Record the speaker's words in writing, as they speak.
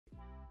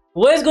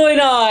What is going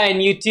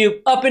on,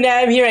 YouTube? Up and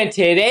Adam here, and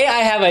today I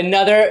have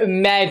another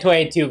Madden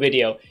 22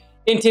 video.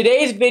 In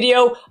today's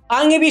video,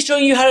 I'm going to be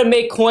showing you how to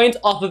make coins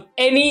off of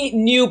any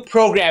new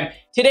program.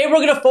 Today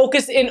we're going to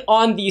focus in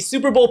on the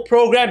Super Bowl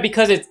program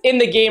because it's in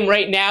the game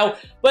right now,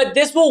 but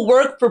this will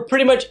work for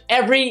pretty much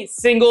every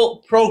single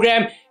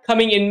program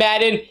coming in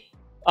Madden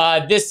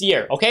this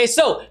year. Okay,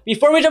 so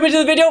before we jump into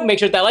the video, make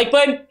sure to hit that like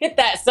button, hit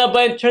that sub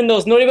button, turn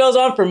those notification bells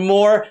on for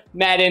more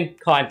Madden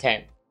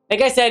content. Like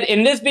I said,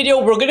 in this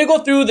video, we're going to go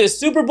through the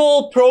Super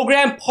Bowl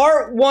program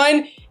part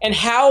 1 and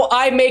how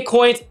I make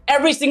coins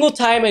every single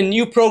time a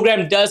new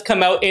program does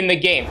come out in the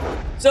game.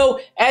 So,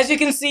 as you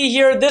can see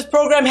here, this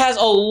program has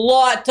a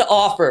lot to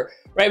offer,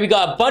 right? We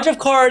got a bunch of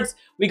cards,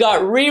 we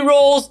got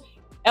rerolls,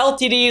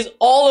 LTDs,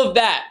 all of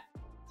that.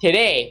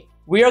 Today,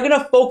 we are going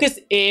to focus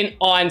in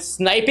on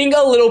sniping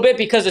a little bit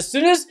because as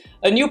soon as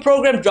a new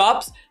program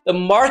drops, the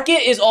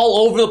market is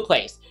all over the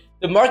place.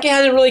 The market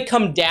hasn't really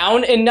come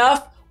down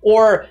enough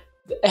or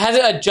it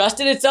hasn't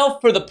adjusted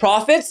itself for the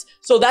profits,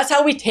 so that's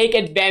how we take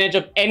advantage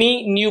of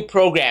any new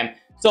program.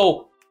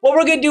 So what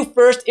we're going to do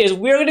first is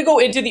we're going to go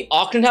into the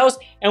auction house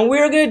and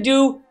we're going to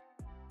do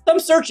some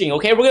searching,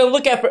 okay? We're going to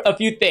look at a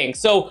few things.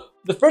 So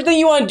the first thing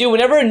you want to do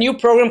whenever a new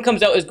program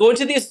comes out is go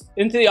into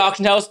the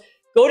auction house,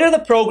 go to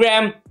the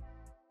program,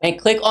 and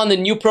click on the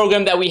new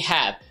program that we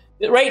have.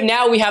 Right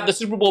now we have the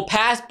Super Bowl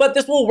Pass, but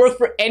this will work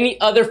for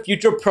any other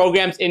future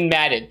programs in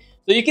Madden.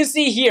 So you can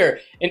see here,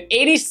 an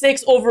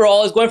 86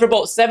 overall is going for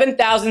about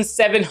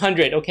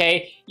 7,700,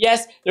 okay?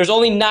 Yes, there's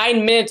only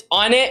 9 minutes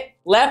on it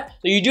left, so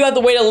you do have to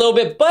wait a little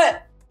bit,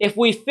 but if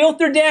we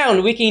filter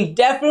down, we can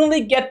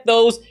definitely get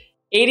those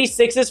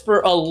 86s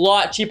for a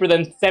lot cheaper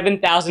than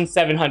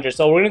 7,700.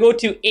 So we're gonna go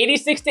to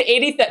 86 to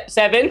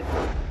 87.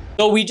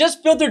 So we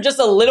just filtered just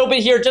a little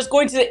bit here, just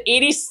going to the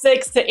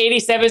 86 to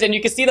 87s, and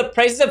you can see the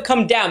prices have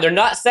come down. They're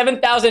not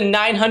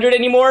 7,900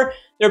 anymore.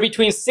 They're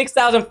between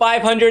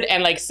 6,500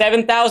 and like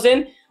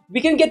 7,000. We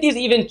can get these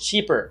even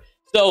cheaper.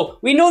 So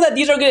we know that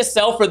these are going to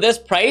sell for this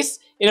price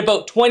in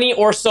about 20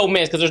 or so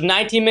minutes because there's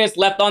 19 minutes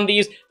left on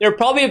these. They're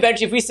probably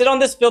eventually, if we sit on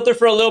this filter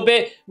for a little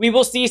bit, we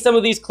will see some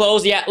of these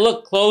close. Yeah,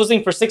 look,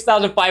 closing for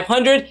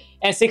 6,500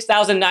 and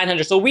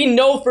 6,900. So we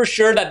know for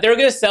sure that they're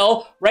going to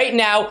sell right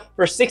now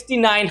for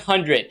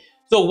 6,900.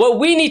 So what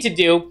we need to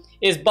do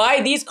is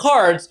buy these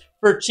cards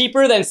for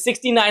cheaper than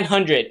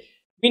 6,900.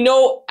 We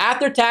know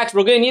after tax,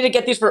 we're going to need to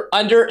get these for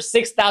under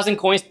 6,000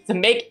 coins to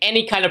make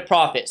any kind of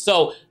profit.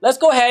 So let's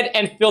go ahead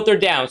and filter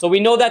down. So we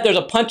know that there's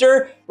a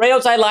punter, right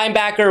outside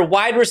linebacker,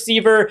 wide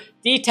receiver,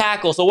 D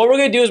tackle. So what we're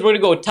going to do is we're going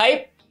to go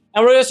type,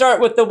 and we're going to start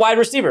with the wide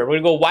receiver. We're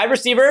going to go wide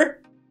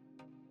receiver,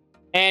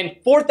 and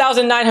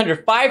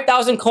 4,900,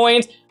 5,000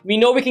 coins. We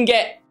know we can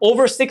get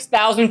over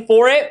 6,000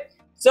 for it.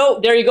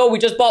 So there you go, we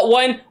just bought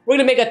one. We're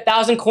gonna make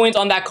 1,000 coins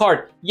on that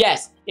card.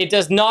 Yes, it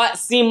does not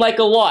seem like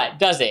a lot,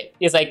 does it?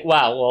 It's like,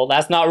 wow, well,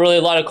 that's not really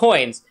a lot of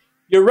coins.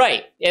 You're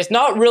right, it's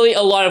not really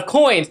a lot of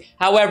coins.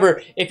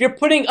 However, if you're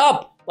putting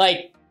up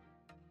like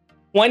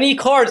 20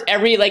 cards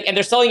and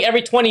they're selling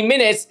every 20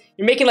 minutes,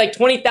 you're making like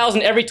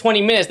 20,000 every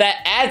 20 minutes. That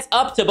adds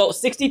up to about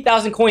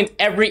 60,000 coins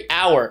every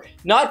hour.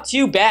 Not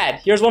too bad.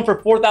 Here's one for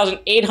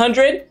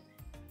 4,800.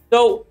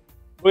 So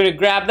we're gonna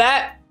grab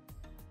that.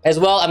 As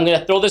well, I'm going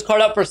to throw this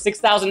card up for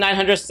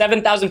 6,900,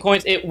 7,000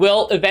 coins. It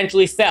will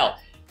eventually sell.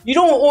 You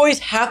don't always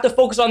have to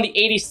focus on the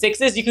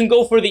 86s. You can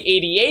go for the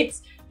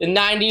 88s, the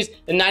 90s,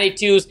 the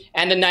 92s,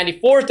 and the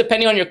 94s,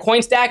 depending on your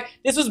coin stack.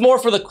 This was more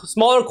for the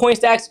smaller coin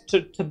stacks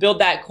to build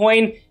that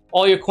coin,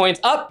 all your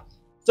coins up.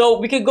 So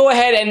we could go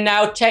ahead and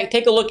now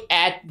take a look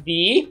at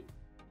the...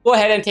 Go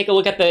ahead and take a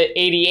look at the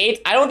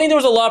 88s. I don't think there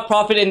was a lot of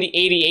profit in the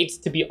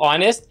 88s, to be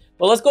honest.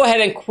 But let's go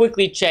ahead and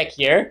quickly check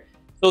here.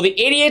 So the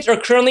 88s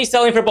are currently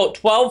selling for about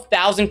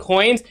 12,000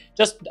 coins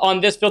just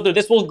on this filter.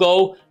 This will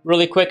go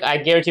really quick. I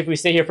guarantee if we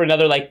sit here for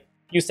another like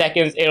few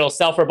seconds, it'll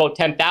sell for about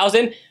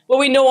 10,000. But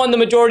we know on the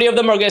majority of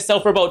them are going to sell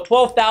for about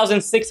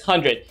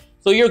 12,600.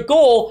 So your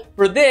goal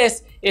for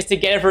this is to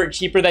get it for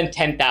cheaper than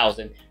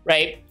 10,000,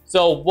 right?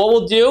 So what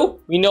we'll do,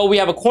 we know we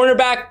have a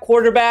cornerback,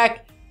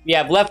 quarterback, we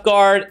have left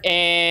guard,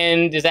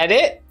 and is that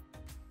it?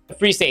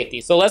 Free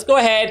safety. So let's go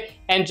ahead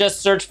and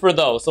just search for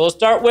those. So let's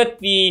start with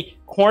the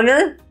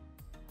corner.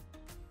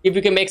 If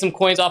we can make some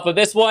coins off of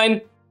this one.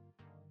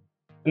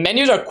 The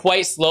menus are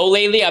quite slow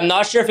lately. I'm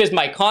not sure if it's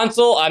my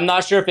console. I'm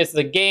not sure if it's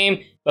the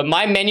game. But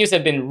my menus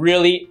have been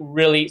really,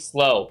 really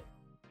slow.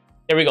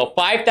 There we go.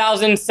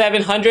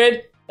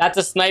 5,700. That's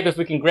a snipe if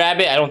we can grab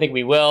it. I don't think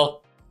we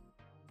will.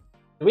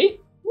 Do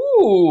we?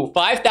 Ooh,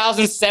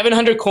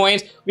 5,700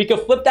 coins. We could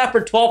flip that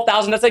for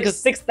 12,000. That's like a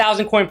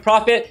 6,000 coin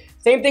profit.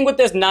 Same thing with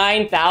this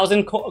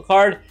 9,000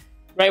 card.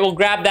 Right, we'll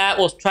grab that.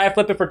 We'll try to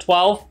flip it for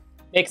 12.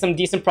 Make some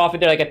decent profit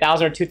there, like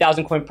 1,000 or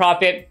 2,000 coin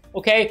profit.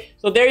 Okay,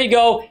 so there you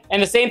go.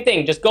 And the same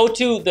thing, just go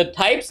to the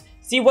types,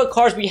 see what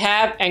cards we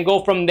have, and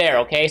go from there.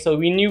 Okay, so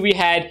we knew we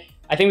had,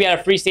 I think we had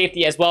a free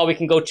safety as well. We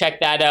can go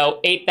check that out.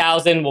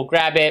 8,000, we'll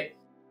grab it.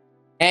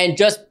 And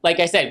just like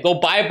I said, go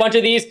buy a bunch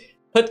of these,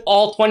 put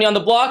all 20 on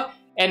the block,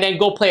 and then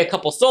go play a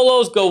couple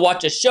solos, go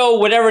watch a show,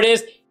 whatever it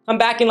is. Come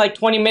back in like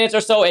 20 minutes or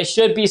so. It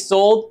should be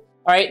sold.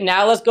 All right,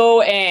 now let's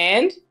go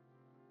and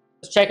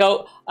let's check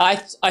out.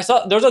 I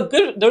saw there was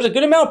a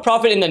good amount of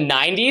profit in the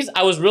 90s.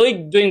 I was really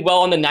doing well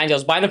on the 90s. I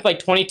was buying them for like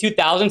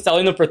 22,000,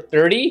 selling them for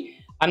 30.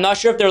 I'm not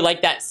sure if they're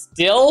like that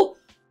still,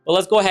 but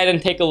let's go ahead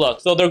and take a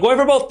look. So they're going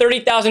for about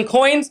 30,000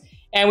 coins,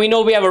 and we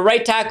know we have a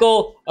right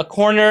tackle, a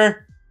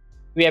corner.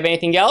 Do we have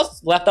anything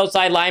else? Left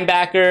outside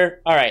linebacker.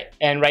 All right,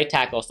 and right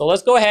tackle. So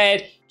let's go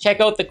ahead, check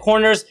out the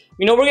corners.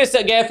 We know we're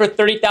gonna get it for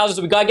 30,000,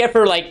 so we gotta get it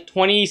for like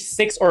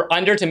 26 or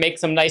under to make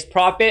some nice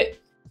profit.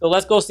 So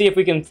let's go see if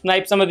we can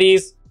snipe some of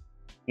these.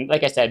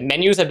 Like I said,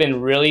 menus have been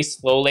really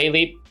slow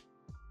lately.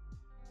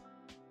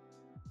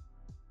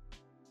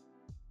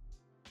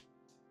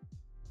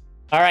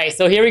 All right,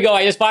 so here we go.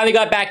 I just finally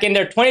got back in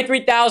there.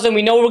 23,000.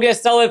 We know we're gonna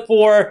sell it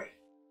for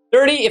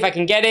 30 if I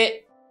can get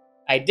it.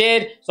 I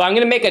did. So I'm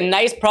gonna make a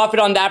nice profit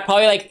on that,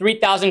 probably like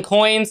 3,000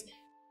 coins.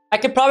 I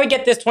could probably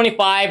get this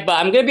 25, but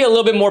I'm gonna be a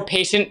little bit more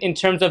patient in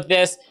terms of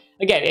this.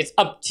 Again, it's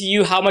up to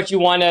you how much you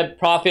want to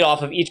profit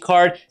off of each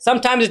card.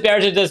 Sometimes it's better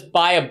to just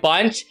buy a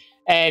bunch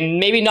and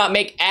maybe not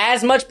make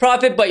as much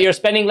profit, but you're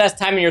spending less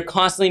time and you're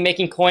constantly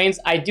making coins.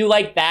 I do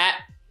like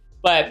that,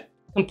 but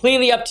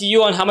completely up to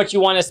you on how much you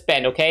want to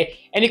spend, okay?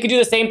 And you can do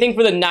the same thing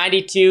for the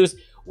 92s.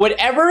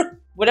 Whatever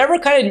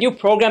kind of new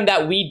program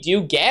that we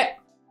do get,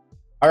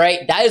 all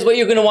right, that is what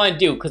you're going to want to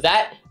do, because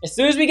that, as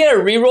soon as we get a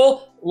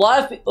reroll, a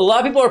lot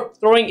of people are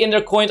throwing in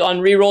their coins on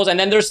rerolls, and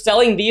then they're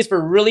selling these for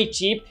really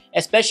cheap,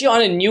 especially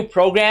on a new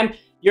program.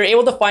 You're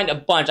able to find a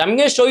bunch. I'm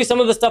going to show you some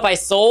of the stuff I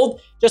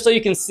sold, just so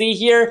you can see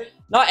here.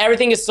 Not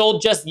everything is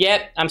sold just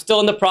yet. I'm still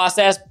in the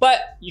process, but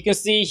you can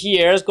see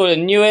here. Let's go to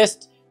the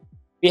newest.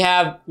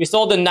 We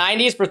sold the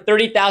 90s for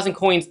 30,000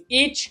 coins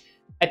each.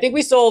 I think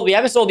we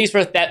haven't sold these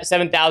for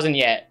 7,000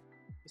 yet.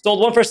 We sold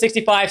one for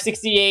 65,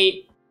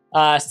 68,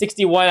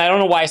 61. I don't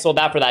know why I sold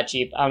that for that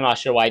cheap. I'm not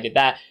sure why I did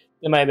that.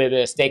 There might be a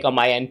mistake on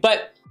my end,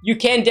 but you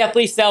can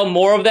definitely sell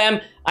more of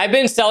them. I've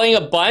been selling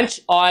a bunch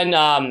on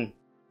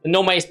the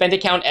No Money Spent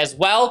account as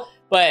well,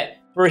 but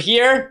for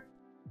here,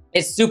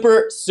 it's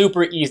super,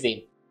 super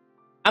easy.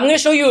 I'm going to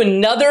show you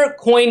another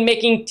coin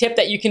making tip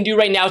that you can do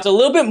right now. It's a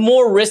little bit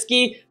more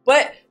risky,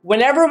 but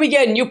whenever we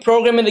get a new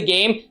program in the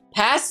game,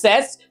 past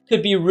sets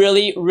could be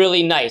really,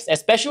 really nice,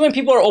 especially when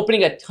people are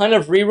opening a ton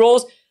of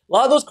rerolls. A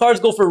lot of those cards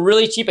go for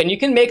really cheap, and you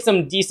can make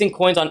some decent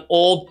coins on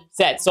old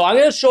sets. So I'm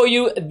going to show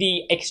you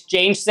the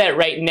exchange set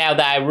right now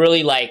that I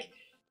really like.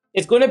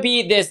 It's going to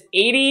be this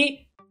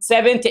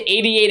 87 to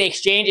 88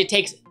 exchange. It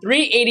takes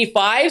 3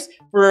 85s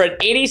for an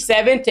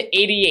 87 to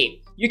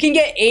 88. You can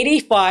get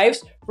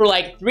 85s for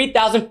like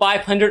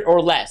 3,500 or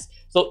less.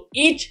 So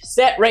each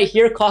set right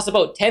here costs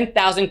about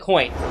 10,000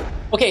 coins.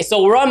 Okay,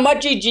 so we're on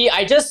MUTGG.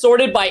 I just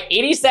sorted by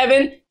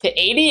 87 to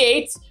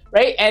 88s,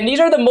 right? And these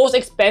are the most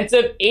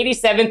expensive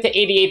 87 to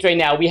 88s right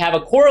now. We have a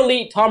Core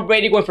Elite Tom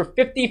Brady going for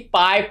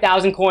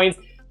 55,000 coins.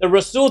 The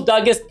Rasul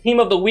Douglas Team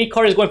of the Week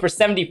card is going for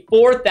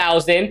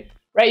 74,000,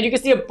 right? You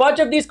can see a bunch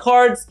of these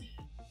cards.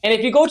 And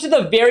if you go to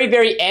the very,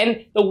 very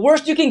end, the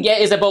worst you can get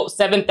is about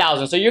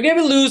 7,000. So you're going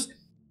to lose.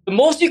 The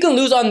most you can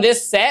lose on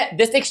this set,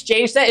 this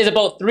exchange set, is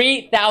about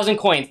 3,000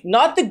 coins.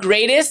 Not the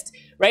greatest,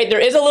 right? There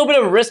is a little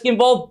bit of risk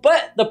involved,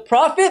 but the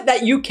profit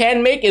that you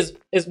can make is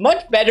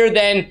much better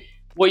than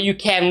what you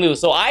can lose.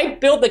 So I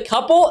built a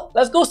couple.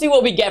 Let's go see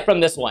what we get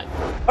from this one.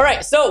 All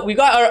right, so we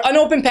got our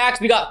unopened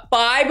packs. We got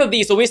 5 of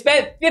these. So we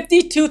spent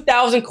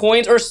 52,000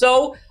 coins or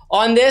so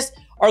on this.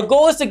 Our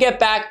goal is to get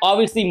back,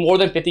 obviously, more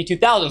than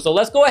 52,000. So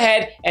let's go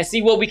ahead and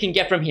see what we can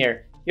get from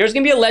here. Here's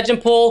going to be a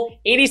legend pull.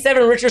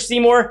 87 Richard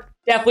Seymour.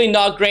 Definitely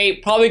not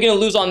great. Probably going to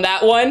lose on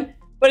that one.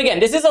 But again,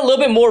 this is a little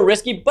bit more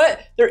risky, but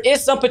there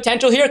is some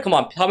potential here. Come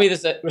on, tell me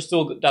this is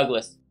Rasul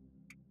Douglas.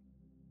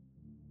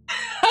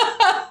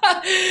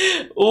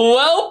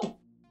 Well,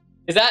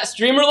 is that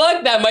streamer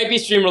luck? That might be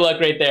streamer luck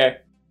right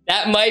there.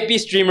 That might be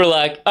streamer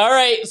luck. All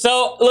right,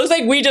 so it looks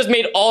like we just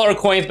made all our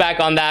coins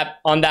back on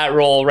that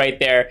roll right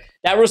there.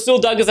 That Rasul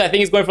Douglas, I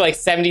think, is going for like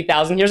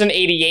 70,000. Here's an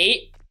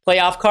 88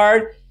 playoff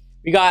card.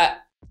 We got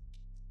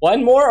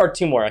one more or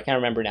 2 more. I can't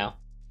remember now.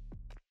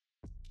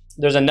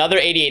 There's another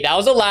 88. That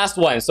was the last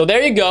one. So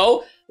there you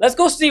go. Let's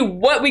go see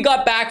what we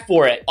got back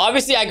for it.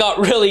 Obviously, I got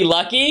really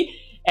lucky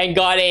and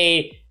got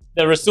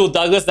the Rasul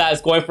Douglas that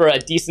is going for a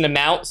decent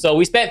amount. So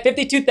we spent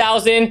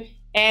 52,000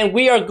 and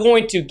we are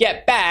going to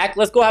get back.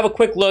 Let's go have a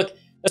quick look.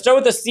 Let's start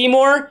with the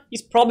Seymour.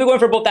 He's probably going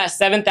for about that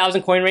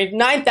 7,000 coin range.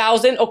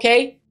 9,000,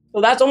 okay. So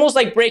that's almost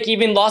like break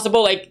even, loss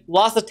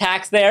of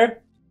tax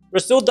there.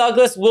 Rasul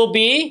Douglas will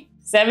be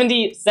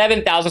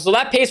 77,000. So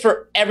that pays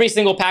for every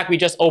single pack we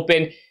just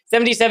opened.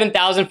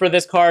 77,000 for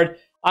this card.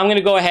 I'm going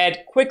to go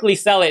ahead, quickly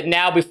sell it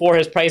now before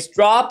his price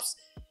drops.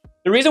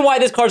 The reason why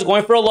this card's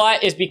going for a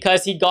lot is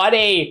because he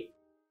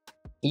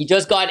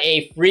just got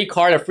a free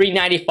card, a free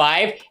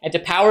 95. And to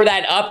power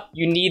that up,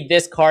 you need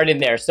this card in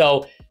there.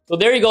 So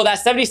there you go.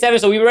 That's 77.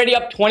 So we're already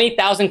up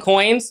 20,000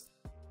 coins.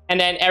 And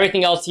then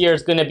everything else here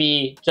is going to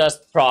be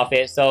just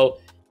profit. So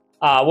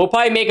we'll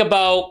probably make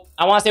about,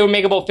 I want to say we'll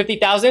make about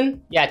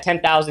 50,000. Yeah,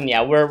 10,000.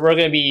 Yeah, we're going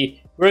to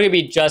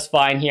be just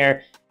fine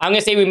here. I'm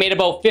gonna say we made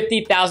about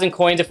 50,000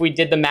 coins if we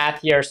did the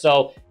math here.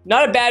 So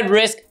not a bad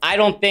risk, I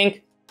don't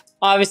think.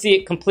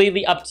 Obviously,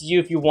 completely up to you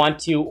if you want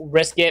to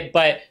risk it,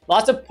 but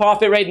lots of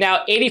profit right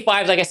now.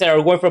 85s, like I said,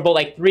 are going for about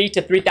like 3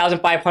 to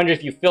 3,500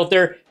 if you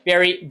filter.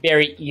 Very,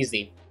 very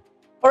easy.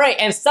 All right,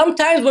 and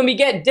sometimes when we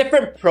get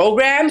different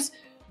programs,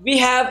 we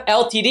have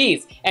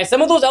LTDs. And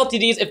some of those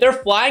LTDs, if they're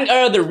flying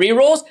out of the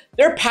rerolls,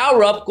 their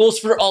power-up goes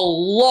for a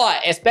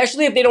lot,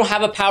 especially if they don't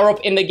have a power-up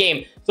in the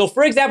game. So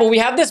for example, we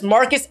have this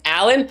Marcus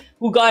Allen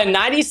who got a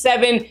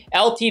 97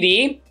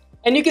 LTD,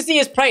 and you can see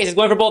his price is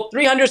going for about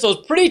 300, so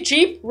it's pretty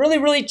cheap, really,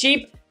 really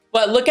cheap.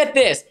 But look at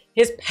this.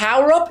 His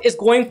power-up is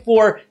going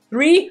for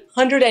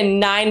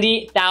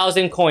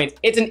 390,000 coins.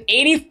 It's an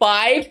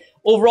 85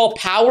 overall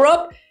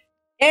power-up.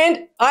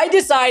 And I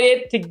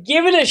decided to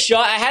give it a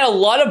shot. I had a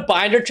lot of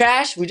binder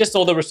trash. We just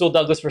sold the Rasul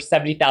Douglas for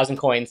 70,000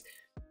 coins.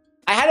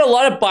 I had a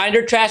lot of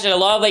binder trash and a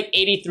lot of like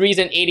 83s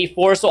and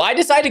 84s. So I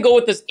decided to go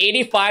with this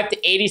 85 to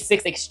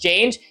 86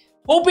 exchange,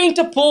 hoping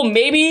to pull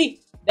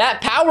maybe that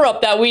power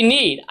up that we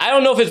need. I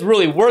don't know if it's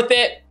really worth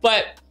it,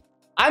 but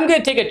I'm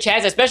going to take a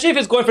chance, especially if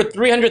it's going for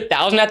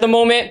 300,000 at the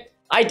moment.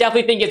 I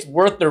definitely think it's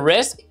worth the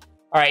risk.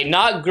 All right,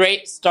 not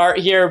great start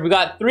here. We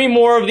got 3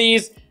 more of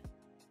these.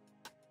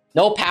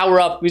 No power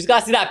up. We just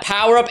gotta see that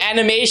power up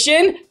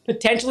animation.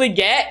 Potentially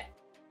get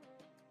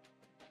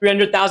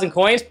 300,000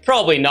 coins.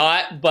 Probably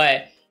not,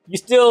 but you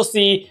still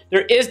see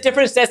there is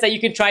different sets that you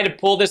can try to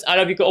pull this out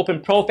of. You can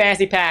open pro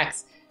fantasy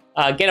packs,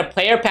 get a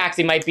player packs.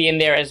 He might be in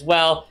there as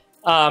well.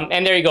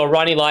 And there you go,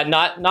 Ronnie Lott.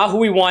 Not who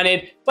we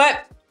wanted,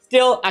 but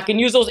still, I can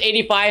use those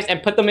 85s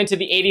and put them into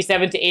the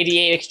 87 to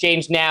 88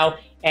 exchange now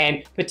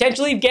and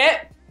potentially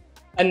get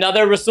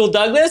another Rasul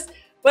Douglas.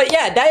 But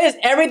yeah, that is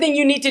everything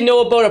you need to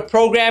know about a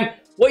program.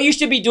 What you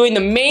should be doing, the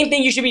main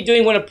thing you should be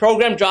doing when a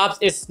program drops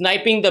is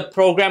sniping the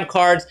program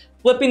cards,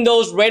 flipping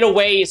those right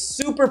away.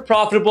 Super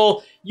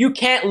profitable. You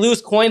can't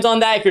lose coins on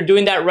that if you're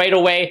doing that right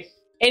away.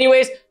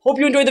 Anyways, hope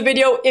you enjoyed the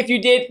video. If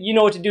you did, you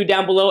know what to do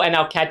down below, and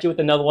I'll catch you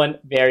with another one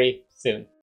very soon.